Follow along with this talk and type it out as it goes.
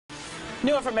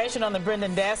New information on the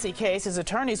Brendan Dassey case. His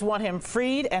attorneys want him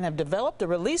freed and have developed a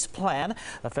release plan.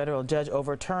 A federal judge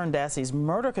overturned Dassey's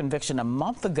murder conviction a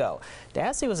month ago.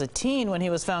 Dassey was a teen when he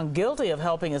was found guilty of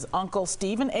helping his uncle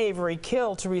Stephen Avery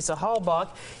kill Teresa Halbach.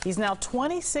 He's now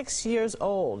 26 years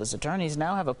old. His attorneys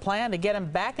now have a plan to get him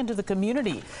back into the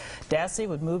community. Dassey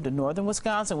would move to northern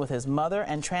Wisconsin with his mother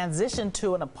and transition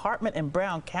to an apartment in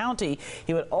Brown County.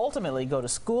 He would ultimately go to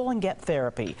school and get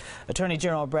therapy. Attorney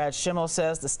General Brad Schimmel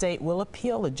says the state will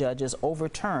appeal the judge's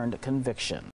overturned conviction.